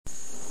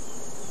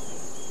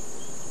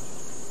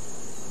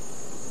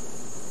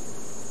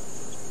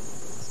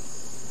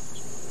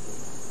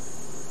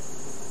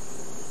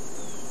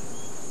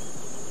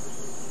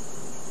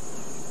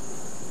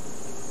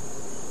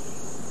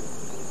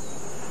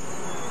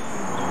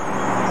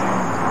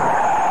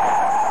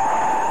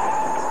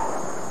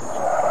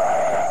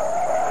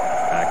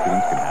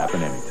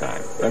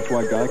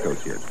about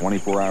Geico's here.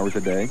 24 hours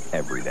a day,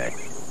 every day.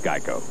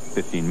 Geico.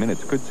 15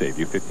 minutes could save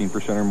you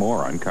 15% or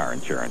more on car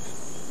insurance.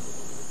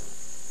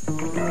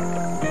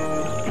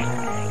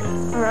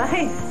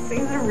 Right.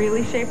 Things are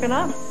really shaping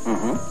up.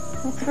 Mm-hmm.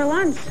 What's for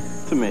lunch?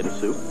 Tomato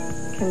soup.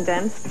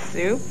 Condensed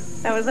soup?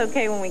 That was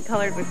okay when we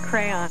colored with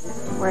crayon.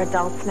 We're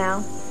adults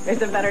now.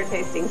 There's a better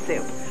tasting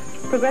soup.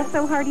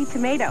 Progresso Hearty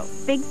Tomato.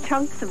 Big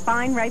chunks of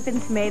fine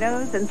ripened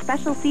tomatoes and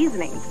special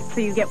seasonings,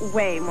 so you get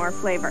way more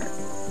flavor.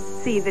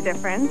 See the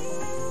difference?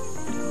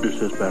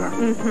 This is better.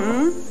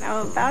 Mm-hmm.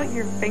 How about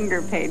your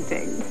finger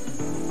painting?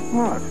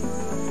 What?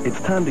 It's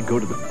time to go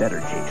to the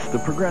better taste, the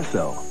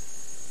Progresso.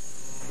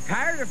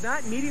 Tired of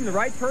not meeting the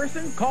right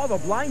person? Call the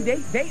Blind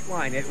Date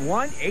Dateline at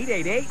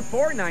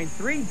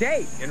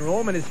 1-888-493-DATE.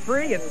 Enrollment is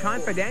free, it's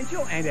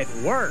confidential, and it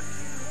works.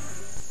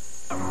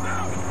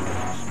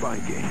 Spy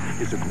Game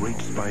is a great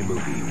spy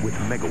movie with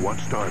megawatt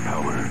star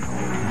power.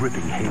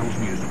 Gripping Hales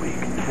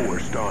Newsweek, 4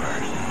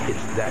 stars.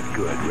 It's that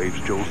good, raves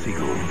Joel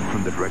Siegel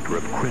from the director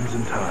of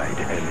Crimson Tide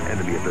and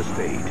Enemy of the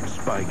State.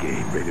 Spy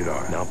Game, rated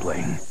R, now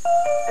playing.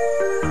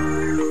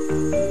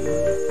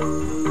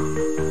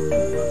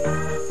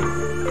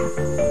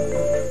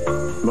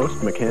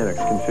 Most mechanics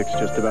can fix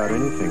just about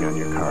anything on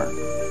your car.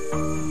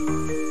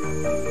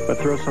 But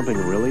throw something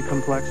really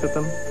complex at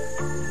them,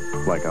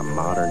 like a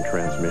modern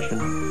transmission,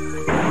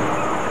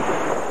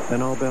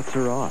 then all bets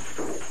are off.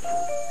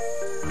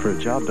 For a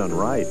job done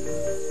right,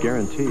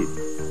 guaranteed,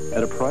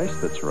 at a price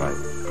that's right,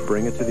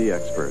 bring it to the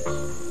experts.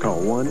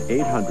 Call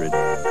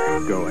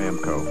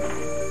 1-800-GO-AMCO.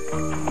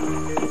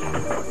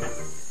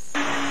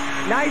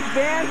 Nice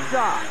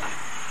bandsaw.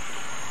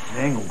 An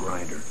angle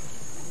grinder.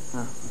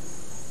 Huh.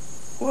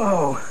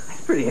 Whoa,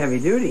 that's pretty heavy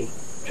duty.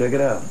 Check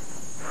it out.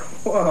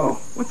 Whoa,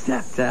 what's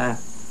that, 10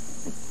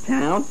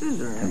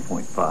 ounces or?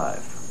 10.5.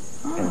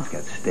 Oh. And it's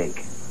got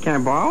steak. Can I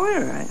borrow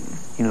it or?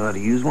 You know how to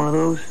use one of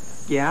those?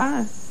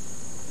 Yeah.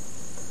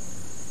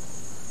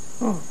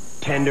 Oh.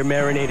 Tender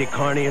marinated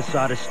carne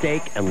asada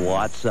steak and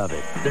lots of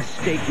it. The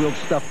steak grilled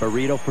stuffed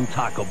burrito from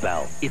Taco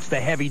Bell. It's the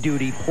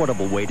heavy-duty,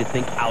 portable way to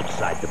think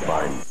outside the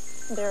bun.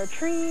 There are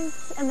trees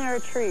and there are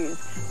trees,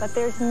 but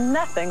there's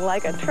nothing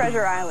like a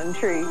Treasure Island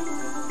tree.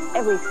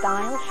 Every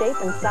style,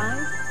 shape, and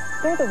size,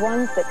 they're the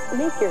ones that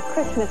make your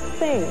Christmas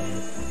sing.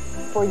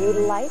 For you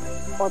light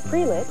or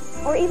pre-lit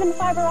or even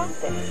fiber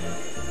optic.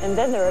 And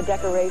then there are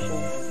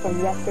decorations from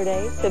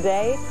yesterday,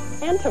 today,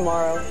 and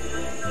tomorrow.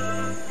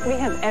 We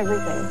have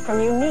everything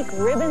from unique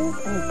ribbons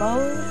and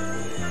bows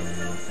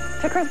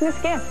to Christmas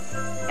gifts.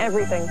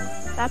 Everything.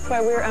 That's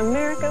why we're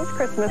America's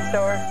Christmas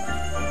store.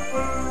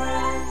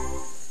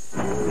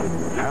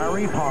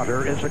 Harry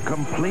Potter is a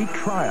complete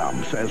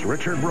triumph, says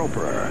Richard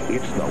Roper.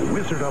 It's the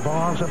Wizard of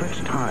Oz of its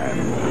time.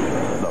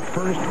 The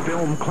first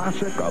film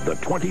classic of the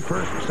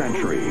 21st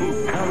century.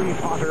 Harry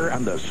Potter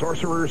and the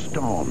Sorcerer's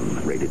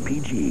Stone. Rated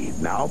PG.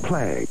 Now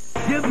play.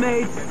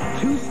 Shipmates,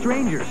 2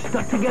 strangers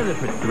stuck together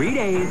for 3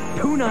 days,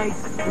 2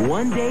 nights,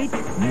 1 date,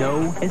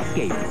 no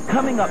escape.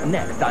 Coming up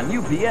next on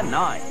UPN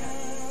 9.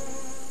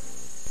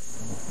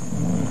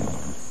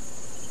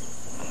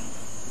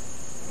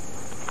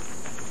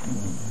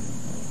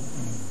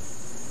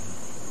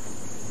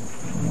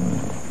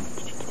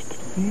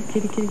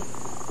 Kitty, kitty.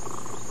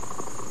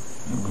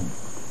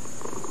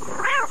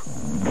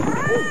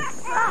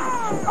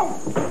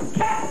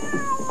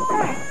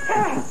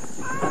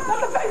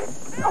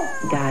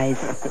 Guys,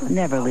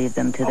 never leave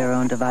them to their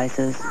own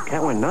devices.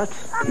 Cat went nuts.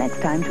 Next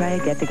time, try a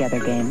get-together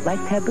game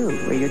like Taboo,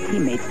 where your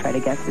teammates try to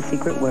guess the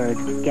secret word.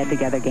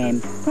 Get-together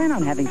games. Plan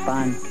on having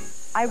fun.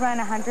 I run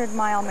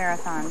 100-mile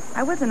marathons.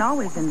 I wasn't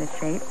always in this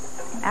shape.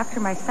 After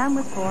my son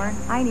was born,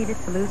 I needed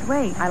to lose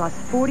weight. I lost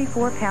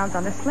 44 pounds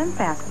on the Slim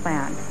Fast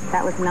plan.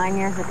 That was 9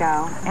 years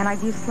ago. And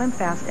I've used Slim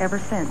Fast ever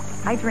since.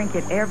 I drink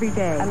it every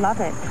day. I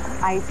love it.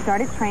 I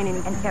started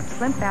training and kept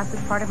Slim Fast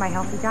as part of my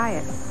healthy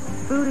diet.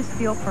 Food is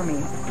fuel for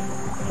me.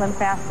 Slim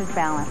Fast is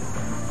balanced.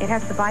 It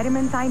has the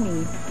vitamins I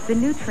need, the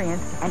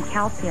nutrients, and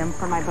calcium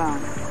for my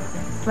bones.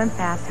 Slim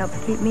Fast helps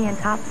keep me in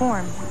top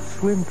form.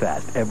 Slim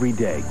Fast every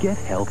day. Get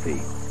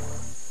healthy.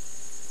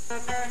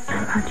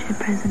 I bought you a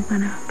present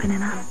when I open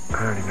it up. I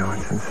already know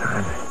what's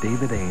inside.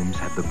 David Ames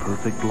had the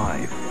perfect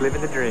life. Living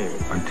the dream.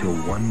 Until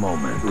one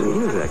moment.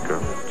 Who is that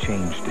girl?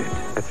 Changed it.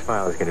 That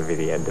smile is going to be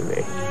the end of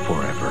me.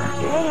 Forever.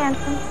 Hey,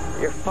 handsome.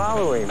 You're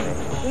following me.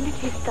 When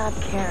did you stop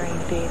caring,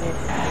 David?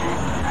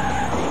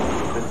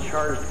 Been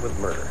charged with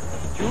murder.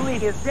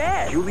 Julie is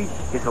dead. Julie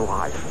is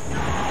alive.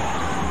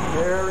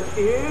 There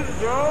is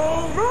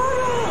no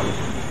murder!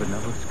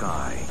 Vanilla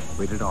Sky.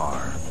 Rated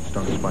R.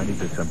 Starts Friday,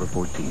 December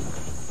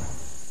 14th.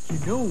 You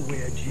know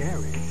where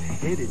Jared's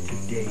headed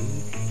today.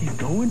 He's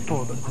going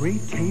for the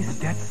great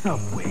taste at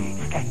Subway.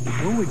 And you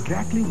know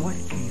exactly what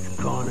he's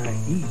gonna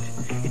eat.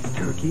 It's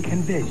turkey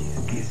and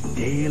veggies, his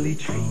daily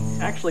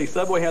treat. Actually,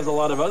 Subway has a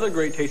lot of other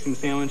great tasting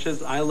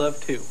sandwiches I love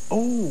too.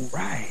 Oh,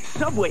 right.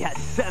 Subway has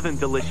 7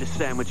 delicious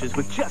sandwiches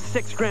with just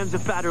 6 grams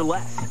of fat or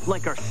less.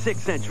 Like our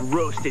 6-inch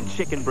roasted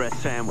chicken breast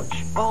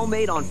sandwich. All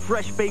made on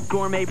fresh baked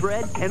gourmet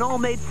bread and all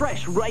made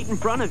fresh right in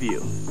front of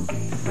you.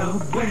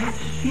 Subway,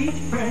 eat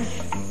fresh.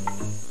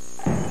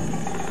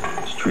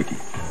 tricky.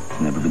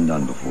 It's never been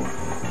done before.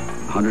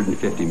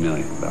 150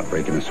 million without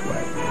breaking a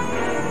sweat.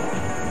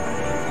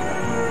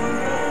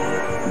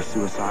 You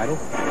suicidal?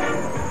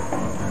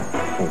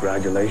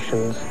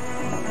 Congratulations,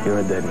 you're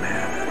a dead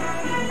man.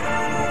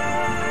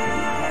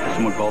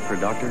 Someone called for a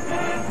doctor?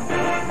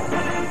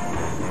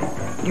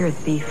 You're a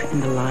thief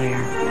and a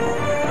liar.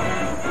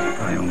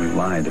 I only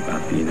lied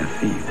about being a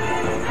thief.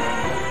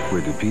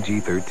 Rated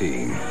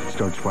PG-13.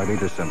 Starts Friday,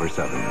 December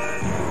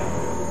 7th.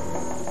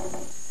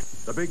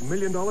 The big $1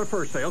 million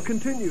fur sale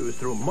continues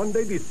through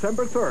Monday,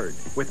 December 3rd,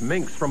 with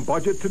minks from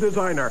budget to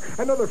designer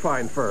and other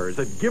fine furs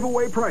at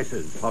giveaway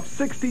prices of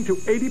 60 to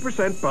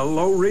 80%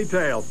 below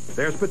retail.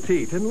 There's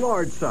petite and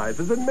large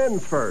sizes and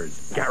men's furs.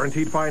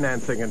 Guaranteed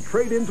financing and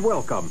trade-ins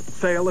welcome.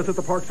 Sale is at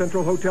the Park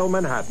Central Hotel,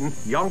 Manhattan,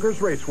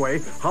 Yonkers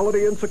Raceway,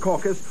 Holiday Inn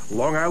Secaucus,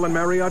 Long Island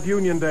Marriott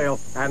Uniondale,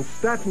 and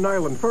Staten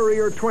Island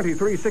Furrier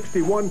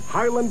 2361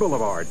 Highland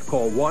Boulevard.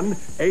 Call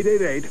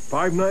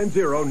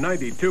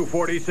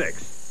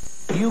 1-888-590-9246.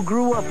 You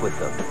grew up with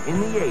them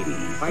in the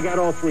 80s. I got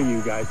all three of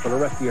you guys for the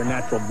rest of your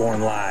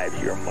natural-born lives.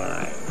 You're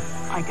mine.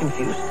 I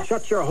confused.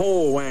 Shut your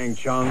hole, Wang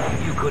Chung.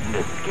 You couldn't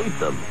escape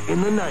them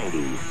in the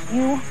 90s.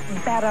 You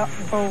better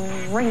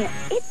bring it.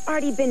 It's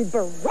already been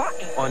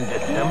rotten. On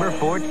December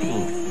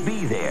 14th,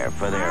 be there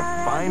for their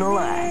final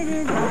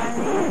act.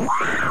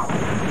 Wow.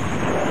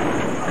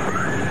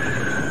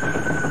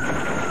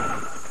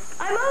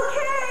 I'm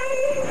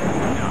okay.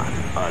 Not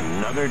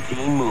another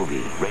teen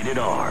movie. Rated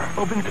R.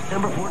 Open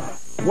December 4th.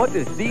 What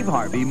does Steve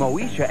Harvey,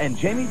 Moesha, and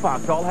Jamie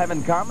Foxx all have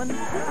in common?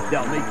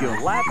 They'll make you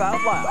laugh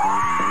out loud.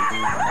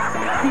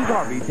 Steve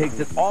Harvey takes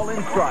it all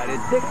in stride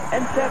at 6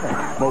 and 7.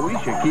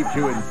 Moesha keeps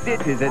you in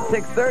stitches at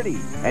 6:30.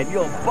 And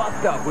you'll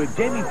bust up with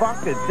Jamie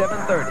Foxx at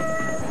 7:30.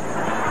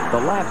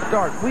 The laughs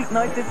start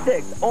weeknights at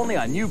 6, only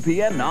on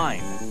UPN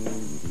 9.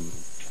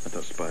 I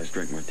thought spies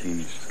drank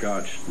martinis.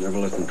 Scotch, never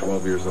less than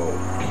 12 years old.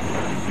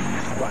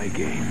 Spy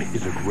Game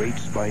is a great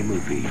spy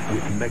movie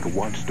with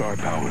megawatt star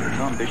power.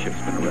 Tom Bishop's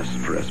been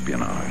arrested for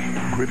espionage.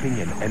 Gripping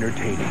and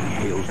entertaining,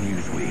 hails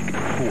Newsweek.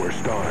 4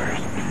 stars.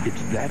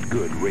 It's That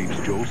Good raves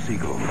Joel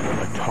Siegel.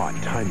 A taut,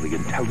 timely,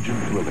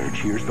 intelligent thriller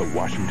cheers the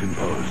Washington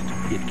Post.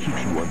 It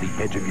keeps you on the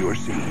edge of your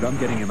seat. I'm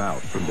getting him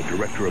out. From the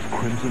director of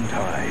Crimson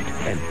Tide,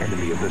 an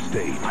enemy of the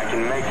state. I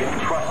can make it,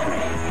 trust me.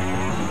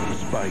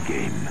 Spy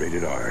Game,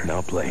 rated R,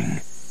 now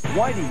playing.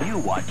 Why do you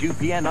watch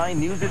UPN 9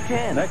 News at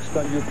 10? Next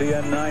on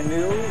UPN 9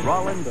 News,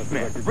 Rollin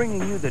Smith,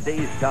 bringing you the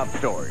day's top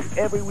stories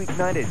every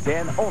weeknight at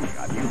 10, only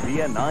on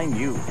UPN 9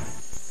 News.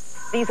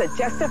 These are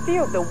just a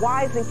few of the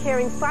wise and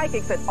caring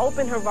psychics that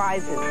open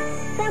horizons.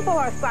 Sample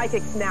our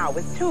psychics now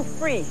with 2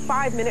 free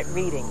 5-minute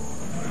readings.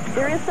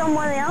 There is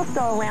someone else,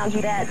 though, around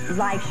you that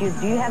likes you.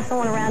 Do you have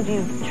someone around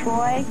you,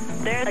 Troy?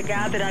 There's a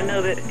guy that I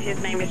know that his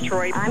name is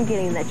Troy. I'm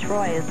getting that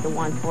Troy is the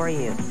one for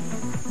you.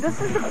 This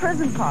is the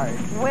prison card.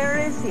 Where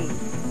is he?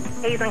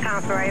 He's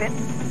incarcerated.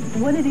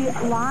 What did he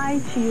lie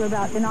to you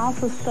about and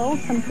also stole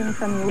something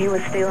from you? He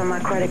was stealing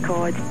my credit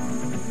card.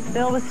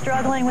 Bill was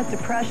struggling with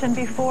depression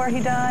before he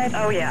died?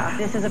 Oh, yeah.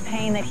 This is a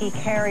pain that he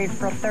carried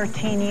for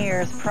 13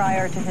 years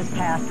prior to his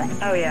passing.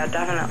 Oh, yeah,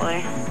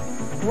 definitely.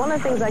 One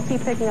of the things I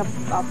keep picking up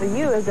off of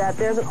you is that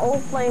there's an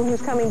old flame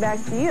who's coming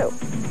back to you.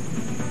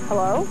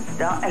 Hello?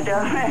 Don't,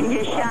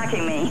 you're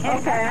shocking me.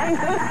 Okay.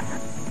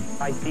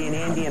 I see an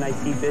Andy and I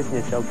see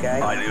business,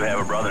 okay? I do have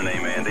a brother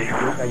named Andy.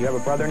 You have a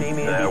brother named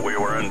Andy? We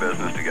were in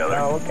business together.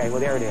 Oh, okay. Well,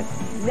 there it is.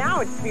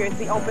 Now experience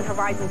the Open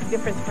Horizons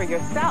difference for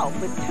yourself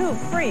with 2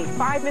 free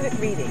 5-minute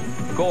readings.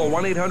 Call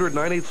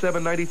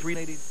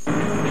 1-800-987-9380.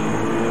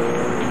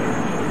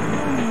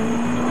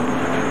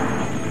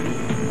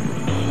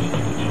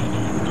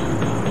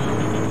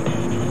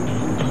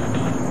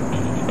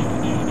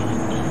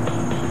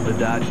 The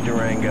Dodge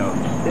Durango.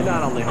 It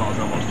not only hauls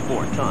almost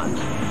 4 tons,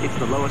 it's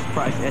the lowest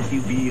price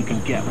SUV you can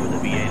get with a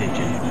V8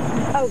 engine.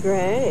 Oh,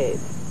 great.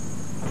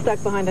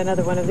 Stuck behind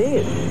another one of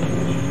these.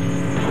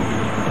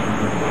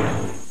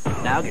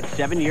 Now get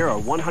 7-year or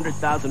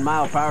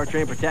 100,000-mile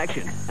powertrain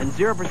protection and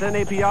 0%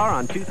 APR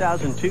on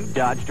 2002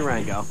 Dodge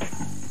Durango.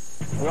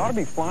 We ought to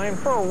be flying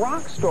for a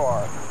rock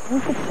star.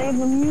 We could save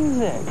the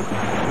music.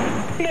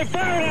 They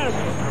fired us!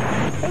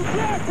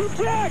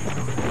 Eject!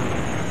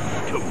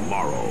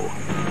 Tomorrow.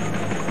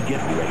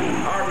 Get ready.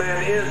 Our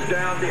man is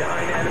down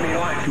behind enemy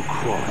lines. To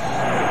cross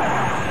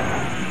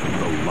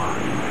the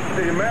line.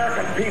 The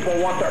American people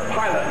want their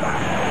pilot back.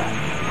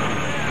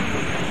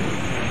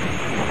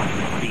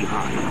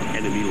 Behind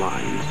enemy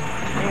lines.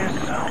 You're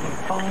so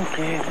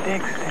funky,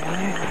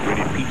 Dixie.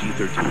 Rated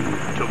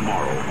PG-13.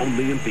 Tomorrow,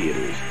 only in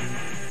theaters.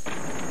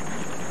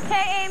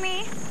 Hey, Amy.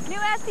 New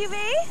SUV?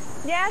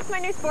 Yes, my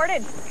new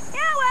Sportage.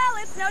 Yeah, well,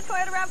 it's no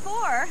Toyota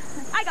RAV4.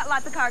 I got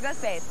lots of cargo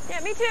space.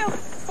 Yeah, me too.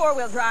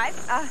 4-wheel drive.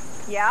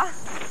 Yeah.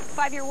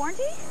 5-year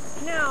warranty?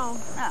 No.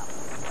 Oh,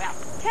 well.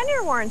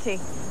 10-year warranty.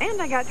 And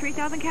I got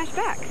 $3,000 cash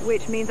back,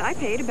 which means I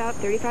paid about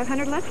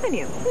 $3,500 less than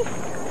you.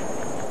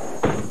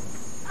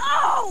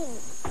 Oh!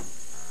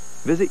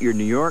 Visit your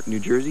New York, New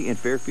Jersey, and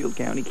Fairfield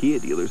County Kia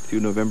dealers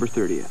through November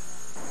 30th.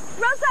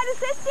 Roadside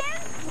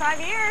assistance? 5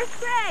 years.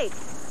 Great.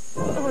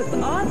 Oh, it's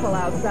awful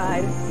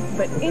outside,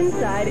 but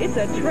inside it's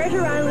a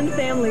Treasure Island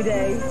family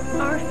day.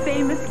 Our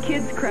famous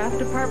kids craft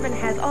department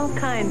has all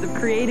kinds of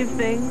creative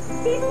things.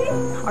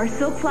 Our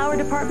silk flower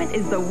department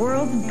is the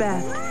world's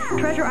best.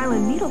 Treasure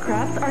Island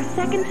needlecrafts are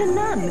second to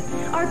none.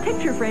 Our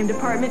picture frame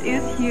department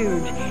is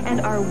huge,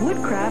 and our wood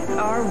crafts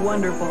are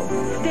wonderful.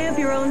 Stamp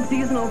your own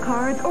seasonal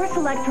cards or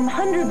select from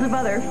hundreds of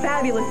other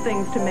fabulous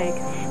things to make.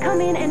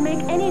 Come in and make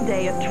any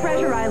day a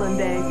Treasure Island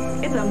day.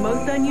 It's a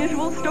most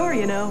unusual store,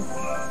 you know.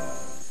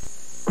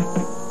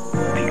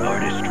 The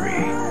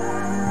artistry,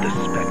 the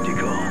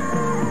spectacle,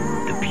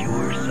 the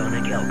pure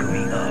sonic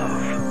alchemy of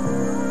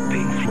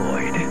Pink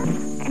Floyd.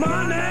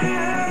 Money!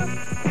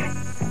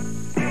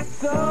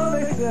 So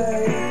they say,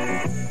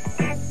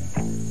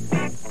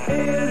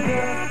 is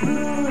the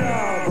root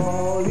of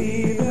all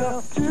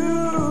evil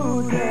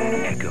today.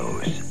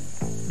 Echoes,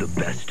 the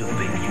best of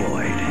Pink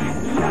Floyd.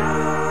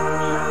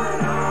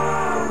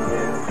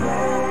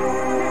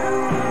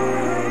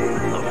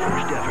 A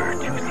first ever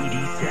 2-CD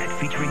set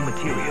featuring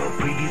material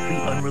previously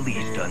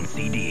unreleased on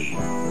CD.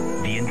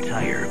 The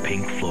entire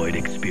Pink Floyd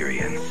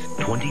experience.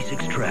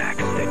 26 tracks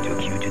that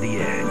took you to the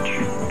edge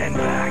and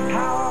back.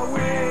 How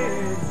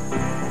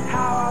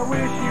I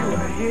wish you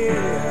were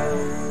here.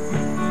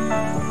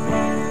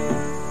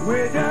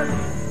 We're just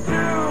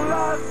two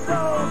lost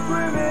souls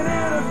swimming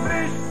in a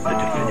fishbowl. The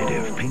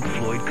definitive Pink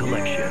Floyd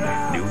collection,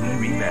 newly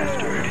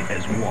remastered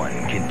as one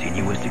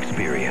continuous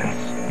experience,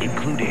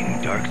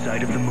 including Dark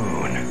Side of the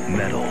Moon,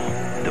 Metal,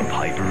 The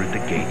Piper at the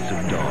Gates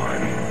of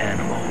Dawn,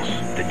 Animals,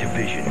 The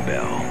Division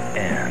Bell,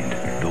 and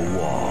The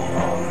Wall.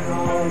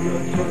 Oh,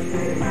 you're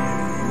twisted.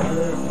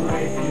 Let's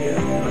wait here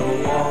in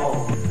the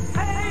wall.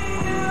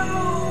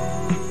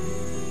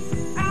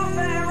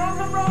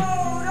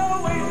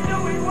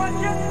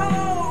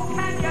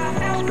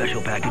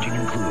 Special packaging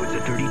includes a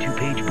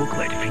 32-page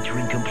booklet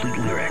featuring complete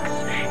lyrics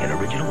and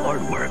original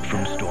artwork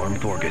from Storm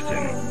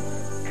Thorgerson.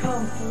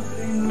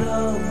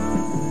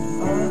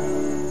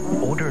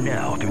 Order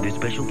now through the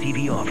special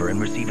TV offer and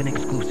receive an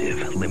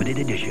exclusive, limited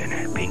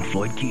edition Pink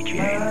Floyd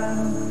keychain.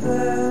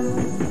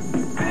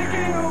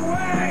 Taking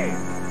away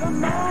the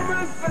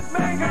moments that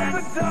make up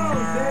a dull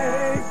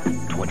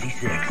day.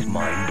 26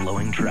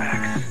 mind-blowing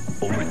tracks.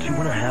 Over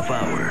 2.5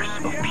 hours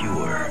of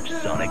pure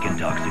sonic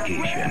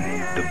intoxication.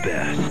 The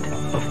best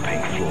of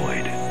Pink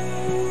Floyd.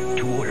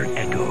 To order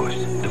Echoes,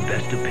 the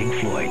best of Pink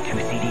Floyd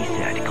 2-CD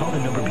set, call the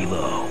number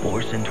below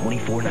or send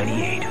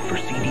 $24.98 for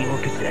CD or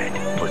cassette,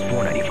 plus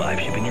 $4.95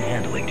 shipping and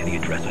handling to the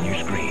address on your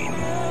screen.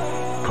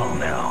 Call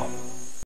now.